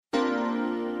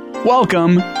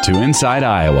Welcome to Inside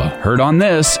Iowa, heard on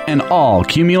this and all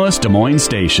Cumulus Des Moines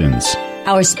stations.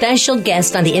 Our special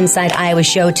guest on the Inside Iowa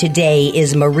show today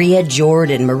is Maria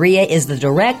Jordan. Maria is the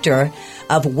director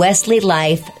of Wesley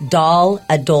Life Doll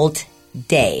Adult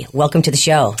Day. Welcome to the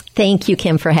show. Thank you,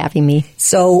 Kim, for having me.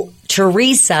 So,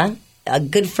 Teresa, a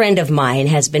good friend of mine,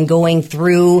 has been going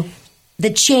through the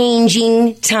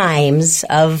changing times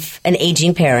of an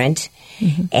aging parent,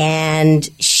 and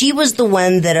she was the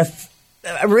one that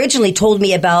originally told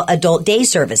me about adult day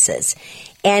services.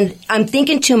 And I'm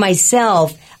thinking to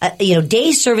myself,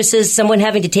 day services, someone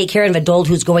having to take care of an adult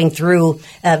who's going through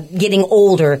getting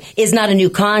older is not a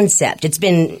new concept. It's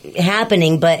been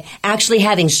happening, but actually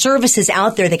having services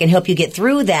out there that can help you get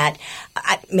through that,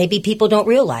 maybe people don't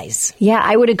realize. Yeah,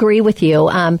 I would agree with you.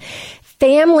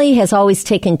 Family has always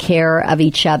taken care of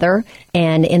each other,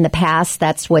 and in the past,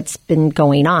 that's what's been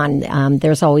going on.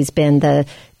 There's always been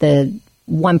the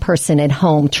one person at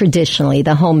home, traditionally,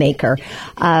 the homemaker.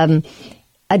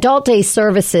 Adult Day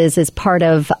Services is part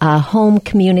of home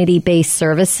community-based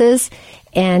services,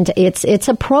 and it's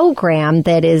a program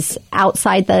that is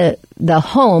outside the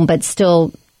home, but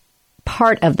still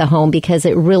part of the home because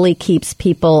it really keeps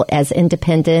people as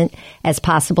independent as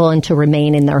possible and to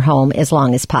remain in their home as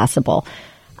long as possible.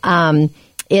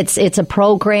 It's a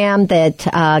program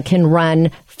that can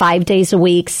run 5 days a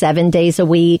week, 7 days a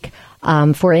week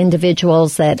for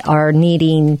individuals that are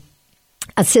needing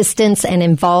assistance and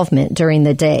involvement during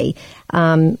the day,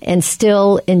 and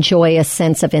still enjoy a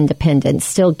sense of independence,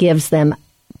 still gives them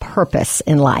purpose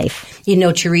in life. You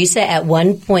know, Teresa, at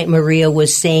one point, Maria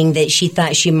was saying that she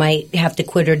thought she might have to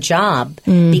quit her job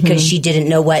because she didn't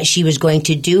know what she was going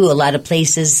to do. A lot of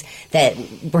places that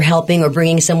were helping or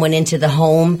bringing someone into the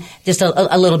home, just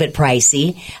a little bit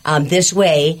pricey. This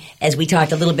way, as we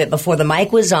talked a little bit before the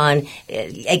mic was on,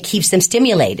 it keeps them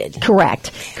stimulated.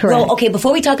 Correct. Well, okay,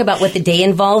 before we talk about what the day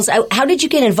involves, how did you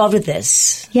get involved with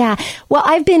this? Yeah, well,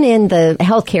 I've been in the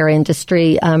healthcare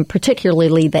industry,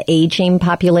 particularly the aging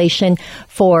population,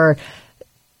 for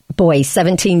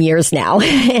 17 years now.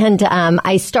 And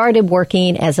I started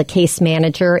working as a case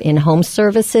manager in home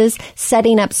services,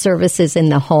 setting up services in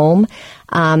the home.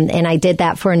 And I did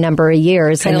that for a number of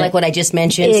years. Kind of like what I just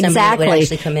mentioned. Exactly. Would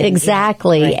actually come in.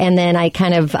 Exactly. Yeah, right. And then I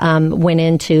kind of went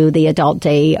into the adult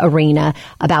day arena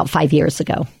about 5 years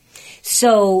ago.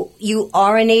 So you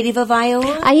are a native of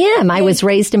Iowa? I am. I was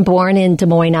raised and born in Des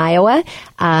Moines, Iowa.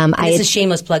 This is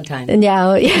shameless plug time.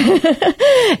 No.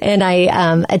 And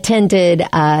I attended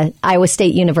Iowa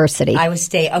State University. Iowa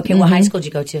State. Okay, what high school did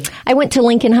you go to? I went to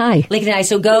Lincoln High. Lincoln High.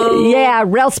 So go. Yeah,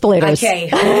 rail splitters. Okay.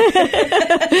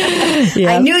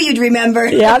 I knew you'd remember.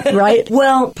 Yep, right.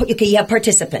 Well, okay, you have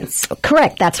participants.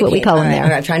 Correct. That's what we call them there. All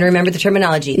right, I'm trying to remember the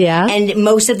terminology. Yeah. And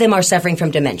most of them are suffering from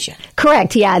dementia.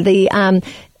 Correct. Yeah.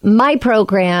 My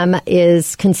program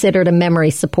is considered a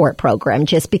memory support program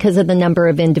just because of the number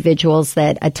of individuals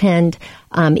that attend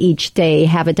each day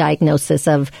have a diagnosis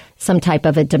of some type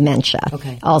of a dementia.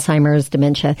 Okay. Alzheimer's,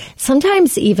 dementia.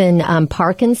 Sometimes even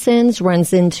Parkinson's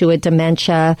runs into a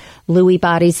dementia, Lewy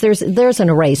bodies. There's an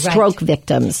array. Stroke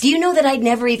victims. Do you know that I'd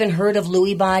never even heard of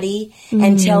Lewy body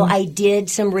until I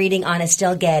did some reading on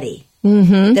Estelle Getty?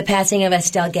 The passing of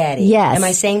Estelle Getty. Yes. Am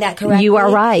I saying that correctly? You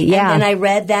are right, yeah. And then I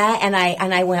read that, and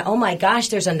I went, oh my gosh,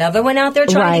 there's another one out there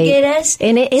trying to get us?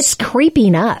 And it's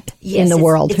creeping up in the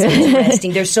world. It's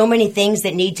interesting. There's so many things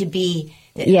that need to be...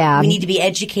 we need to be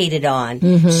educated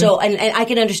on. So, and I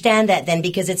can understand that then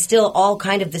because it's still all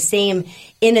kind of the same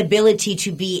inability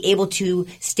to be able to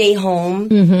stay home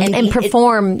and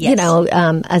perform,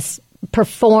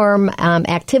 perform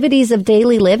activities of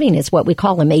daily living is what we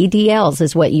call them. ADLs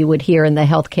is what you would hear in the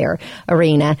healthcare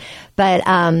arena. But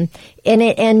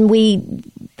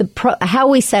how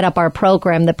we set up our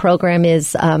program, the program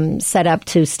is set up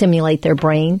to stimulate their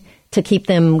brain, to keep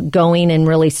them going and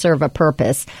really serve a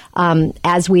purpose.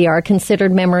 As we are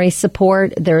considered memory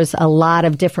support, there's a lot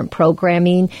of different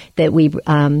programming that we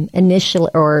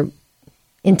initially or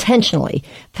intentionally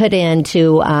put in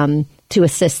to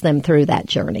assist them through that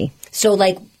journey. So,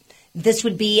 like, this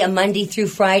would be a Monday through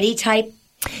Friday type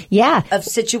of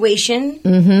situation?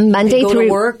 Monday go through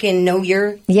to work and know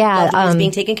your loved one's being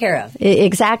taken care of.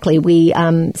 Exactly. We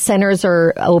centers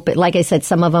are open. Like I said,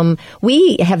 some of them,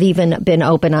 we have even been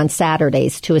open on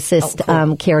Saturdays to assist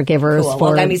caregivers. Cool.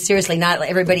 Well, I mean, seriously, not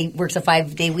everybody works a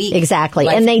 5-day week. Exactly.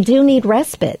 And they do need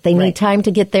respite. They need time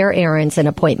to get their errands and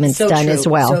appointments done as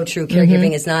well. So true.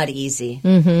 Caregiving is not easy.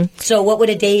 So what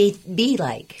would a day be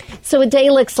like? So a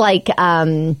day looks like...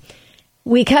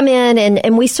 We come in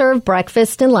and we serve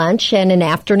breakfast and lunch and an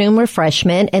afternoon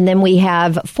refreshment, and then we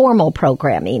have formal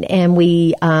programming. And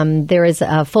there is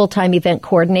a full-time event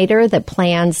coordinator that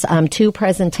plans 2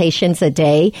 presentations a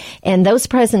day, and those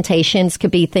presentations could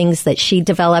be things that she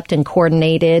developed and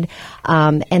coordinated.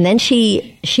 And then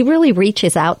she really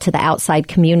reaches out to the outside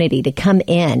community to come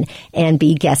in and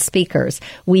be guest speakers.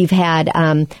 We've had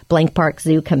Blank Park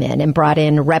Zoo come in and brought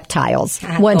in reptiles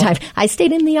one time. I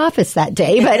stayed in the office that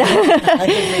day, but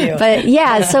but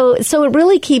yeah, so it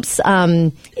really keeps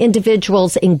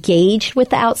individuals engaged with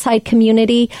the outside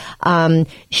community.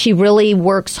 She really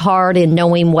works hard in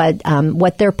knowing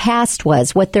what their past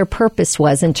was, what their purpose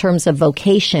was in terms of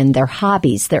vocation, their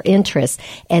hobbies, their interests,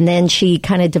 and then she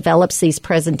kind of develops these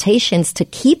presentations to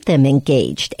keep them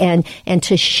engaged and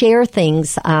to share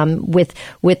things with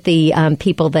the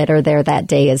people that are there that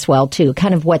day as well too.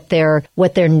 Kind of what their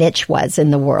niche was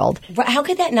in the world. How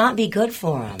could that not be good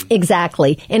for them? Exactly.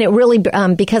 And it really,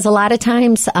 because a lot of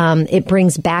times it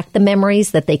brings back the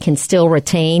memories that they can still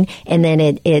retain, and then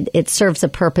it serves a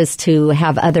purpose to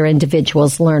have other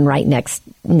individuals learn right next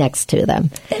to them.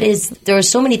 There are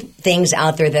so many things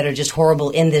out there that are just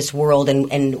horrible in this world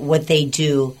and what they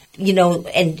do,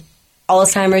 and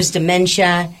Alzheimer's,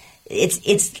 dementia.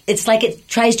 It's like it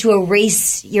tries to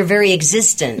erase your very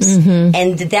existence,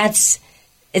 and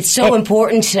it's so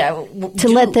important to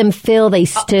let them feel they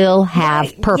still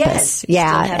have purpose. Yes,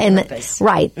 still have purpose.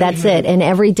 Right. That's it. And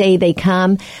every day they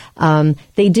come,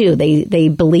 they do. They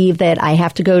believe that I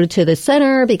have to go to the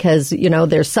center because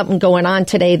there's something going on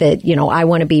today that I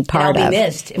want to be part of. I'll be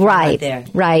missed if I'm not there.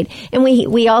 Right. And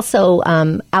we also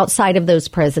outside of those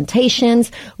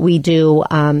presentations, we do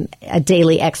a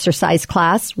daily exercise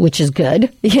class, which is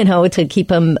good. To keep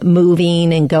them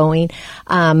moving and going.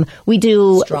 We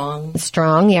do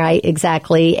strong. Yeah,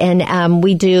 exactly. And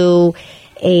we do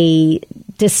a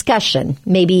discussion.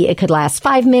 Maybe it could last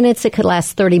 5 minutes. It could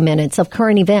last 30 minutes of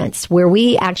current events where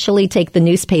we actually take the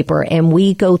newspaper and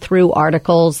we go through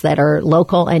articles that are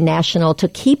local and national to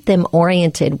keep them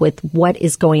oriented with what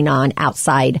is going on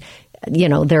outside,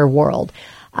 their world.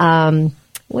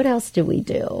 What else do we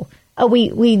do? Oh,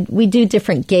 we do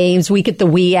different games. We get the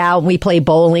Wii out and we play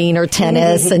bowling or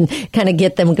tennis and kind of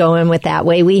get them going with that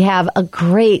way. We have a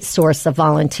great source of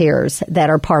volunteers that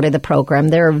are part of the program.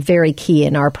 They're very key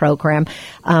in our program.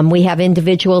 We have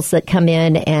individuals that come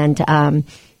in and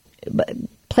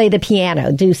play the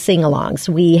piano, do sing-alongs.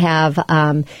 We have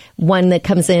one that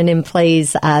comes in and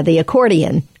plays the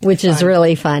accordion, which is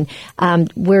really fun.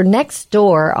 We're next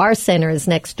door. Our center is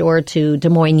next door to Des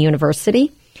Moines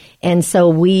University. And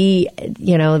so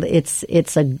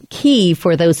it's a key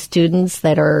for those students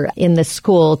that are in the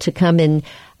school to come and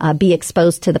be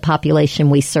exposed to the population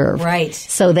we serve. Right.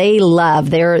 So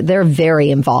they're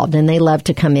very involved and they love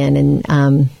to come in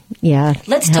and,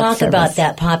 Let's talk about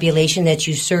that population that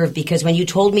you serve, because when you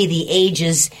told me the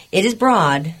ages, it is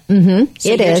broad. Mm-hmm.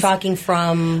 So you're talking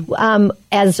from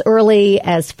as early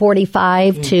as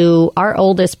 45 to our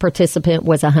oldest participant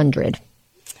was 100.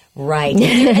 Right.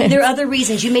 And there are other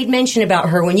reasons. You made mention about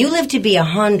her. When you live to be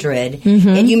 100,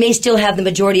 and you may still have the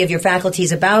majority of your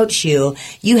faculties about you,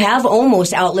 you have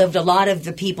almost outlived a lot of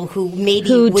the people who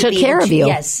took care of you.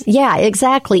 Yes. Yeah,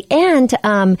 exactly.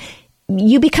 And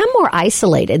you become more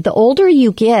isolated. The older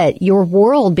you get, your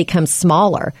world becomes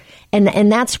smaller.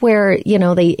 And that's where,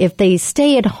 if they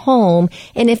stay at home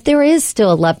and if there is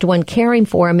still a loved one caring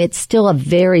for them, it's still a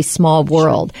very small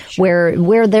world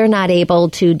where they're not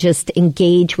able to just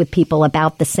engage with people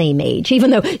about the same age. Even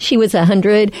though she was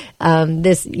 100,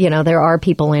 there are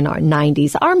people in our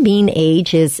 90s. Our mean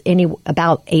age is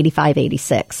about 85,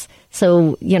 86.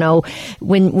 So,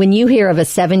 when you hear of a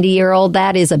 70-year-old,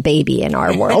 that is a baby in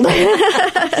our world.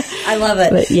 I love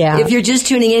it. But, yeah. If you're just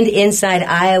tuning in to Inside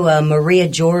Iowa, Maria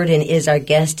Jordan is our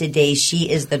guest today. She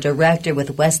is the director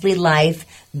with Wesley Life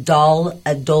Doll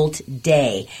Adult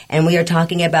Day. And we are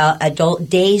talking about adult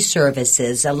day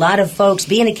services. A lot of folks,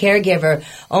 being a caregiver,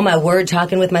 oh my word,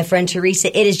 talking with my friend Teresa,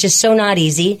 it is just so not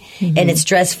easy and it's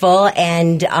stressful.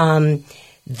 And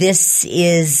this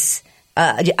is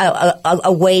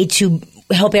a way to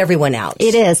help everyone out.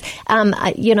 It is.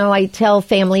 I tell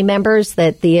family members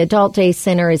that the Adult Day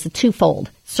Center is a twofold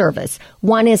service.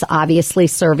 One is obviously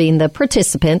serving the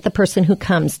participant, the person who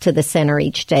comes to the center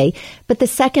each day. But the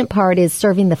second part is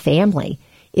serving the family,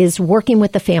 is working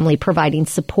with the family, providing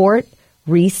support,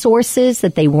 resources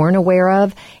that they weren't aware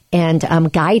of,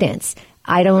 and guidance.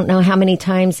 I don't know how many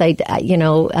times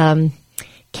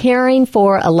caring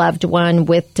for a loved one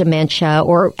with dementia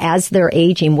or as they're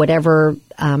aging, whatever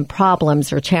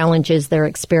problems or challenges they're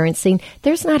experiencing,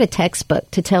 there's not a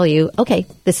textbook to tell you, okay,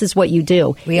 this is what you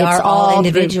do. We are all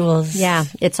individuals.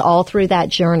 It's all through that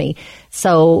journey.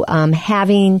 So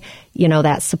having,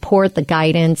 that support, the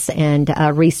guidance, and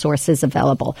resources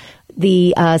available.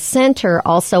 The center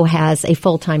also has a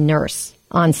full-time nurse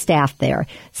on staff there.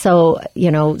 So,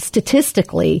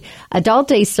 statistically, adult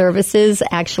day services,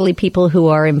 actually people who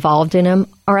are involved in them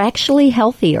are actually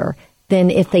healthier than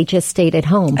if they just stayed at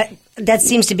home. That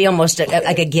seems to be almost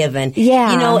like a given.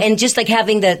 Yeah. And just like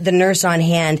having the nurse on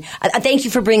hand. Thank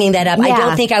you for bringing that up. Yeah. I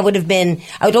don't think I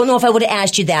don't know if I would have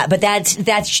asked you that, but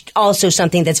that's also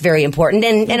something that's very important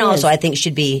and also I think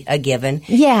should be a given.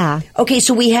 Yeah. Okay,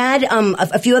 so we had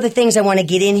a few other things I want to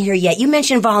get in here yet. You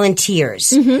mentioned volunteers.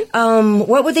 Mm-hmm.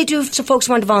 What would they do if folks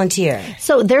want to volunteer?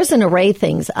 So there's an array of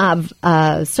things of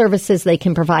services they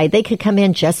can provide. They could come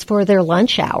in just for their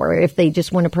lunch hour if they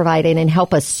just want to provide it and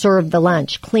help us serve the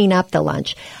lunch, clean up the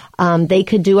lunch. They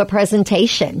could do a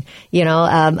presentation.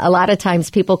 A lot of times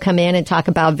people come in and talk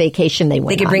about vacation they went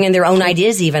on. They could bring in their own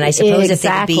ideas even, I suppose,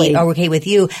 Exactly. if they could be okay with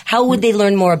you. How would they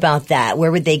learn more about that?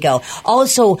 Where would they go?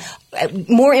 Also,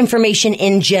 more information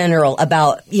in general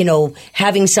about,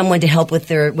 having someone to help with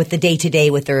the day-to-day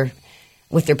with their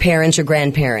parents or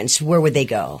grandparents. Where would they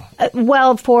go?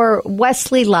 Well, for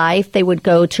Wesley Life, they would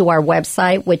go to our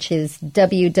website, which is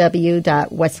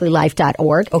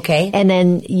www.wesleylife.org. Okay. And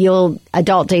then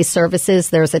Adult Day Services,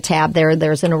 there's a tab there.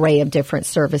 There's an array of different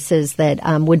services that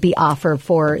would be offered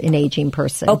for an aging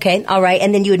person. Okay. All right.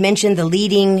 And then you had mentioned the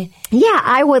leading... Yeah,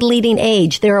 Iowa Leading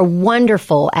Age. They're a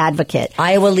wonderful advocate.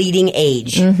 Iowa Leading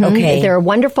Age. Mm-hmm. Okay. They're a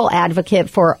wonderful advocate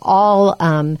for all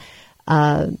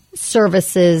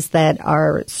services that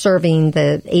are serving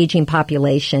the aging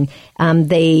population.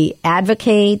 They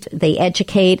advocate, they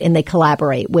educate, and they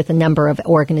collaborate with a number of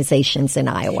organizations in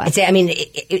Iowa.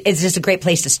 It's just a great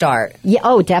place to start. Yeah,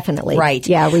 oh, definitely. Right.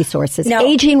 Yeah, resources. Now,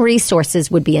 Aging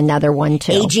Resources would be another one,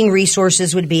 too. Aging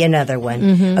Resources would be another one.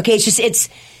 Mm-hmm. Okay,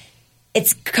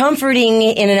 it's comforting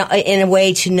in a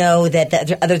way to know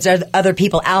that there's other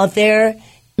people out there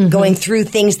going through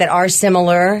things that are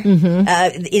similar,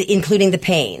 including the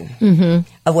pain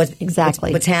of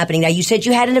what's happening. Now, you said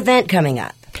you had an event coming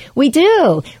up. We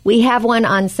do. We have one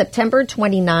on September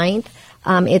 29th.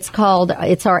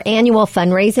 It's our annual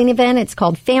fundraising event. It's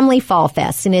called Family Fall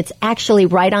Fest, and it's actually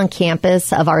right on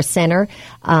campus of our center,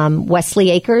 Wesley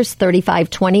Acres,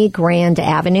 3520 Grand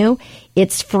Avenue.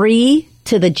 It's free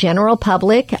to the general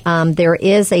public. There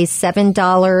is a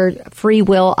 $7 free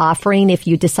will offering if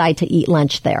you decide to eat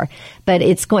lunch there. But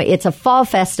it's a fall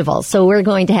festival, so we're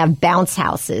going to have bounce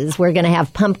houses. We're going to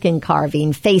have pumpkin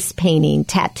carving, face painting,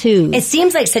 tattoos. It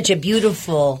seems like such a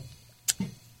beautiful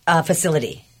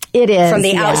facility. It is. From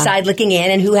the outside looking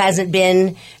in, and who hasn't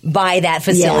been by that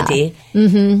facility. Yeah.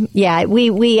 Mm-hmm. Yeah,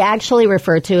 we actually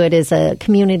refer to it as a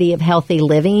community of healthy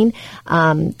living.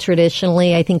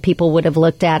 Traditionally, I think people would have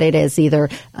looked at it as either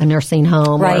a nursing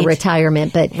home or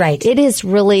retirement, but it is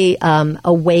really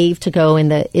a wave to go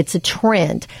it's a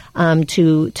trend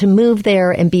to move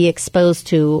there and be exposed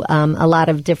to a lot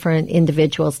of different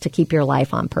individuals to keep your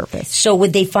life on purpose. So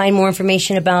would they find more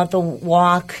information about the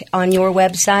walk on your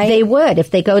website? They would.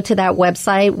 If they go to that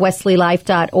website,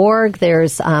 wesleylife.org,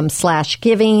 there's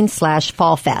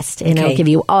 /giving/fallfest, and it'll give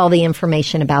you all the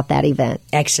information about that event.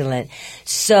 Excellent.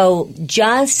 So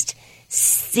just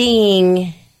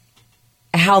seeing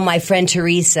how my friend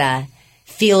Teresa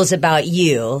feels about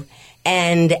you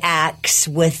and acts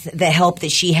with the help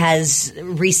that she has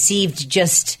received,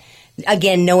 just,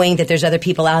 again, knowing that there's other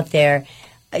people out there,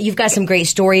 you've got some great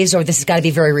stories, or this has got to be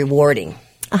very rewarding.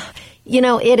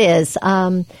 It is.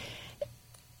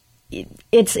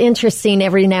 It's interesting.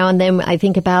 Every now and then I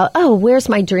think about, where's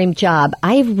my dream job?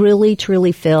 I really,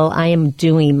 truly feel I am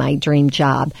doing my dream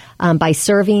job by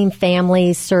serving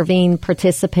families, serving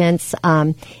participants,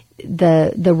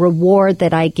 the reward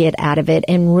that I get out of it,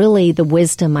 and really the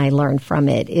wisdom I learn from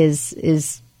it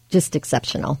is just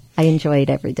exceptional. I enjoy it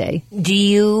every day. Do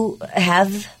you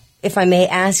have, if I may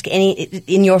ask,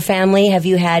 in your family, have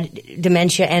you had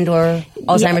dementia and or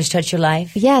Alzheimer's touch your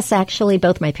life? Yes, actually,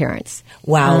 both my parents.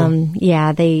 Wow.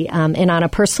 They and on a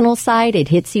personal side, it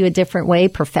hits you a different way.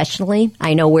 Professionally,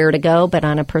 I know where to go, but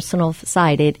on a personal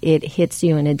side, it hits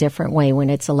you in a different way when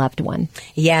it's a loved one.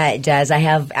 Yeah, it does. I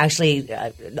have actually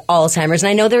Alzheimer's, and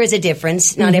I know there is a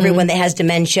difference. Not everyone that has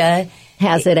dementia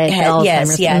has it at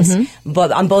Alzheimer's. Yes.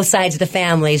 But on both sides of the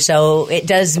family, so it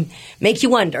does make you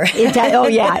wonder. Oh,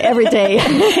 yeah, every day.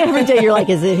 Every day you're like,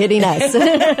 is it hitting us?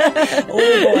 Oh,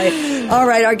 boy. All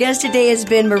right, our guest today has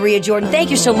been Maria Jordan.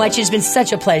 Thank you so much. It's been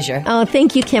such a pleasure. Oh,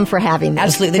 thank you, Kim, for having me.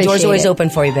 Absolutely. The door's always open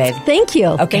for you, babe. Thank you.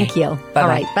 Okay. Thank you. Bye-bye. All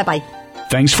right, bye-bye.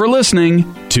 Thanks for listening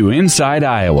to Inside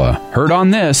Iowa, heard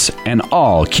on this and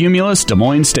all Cumulus Des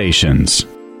Moines stations.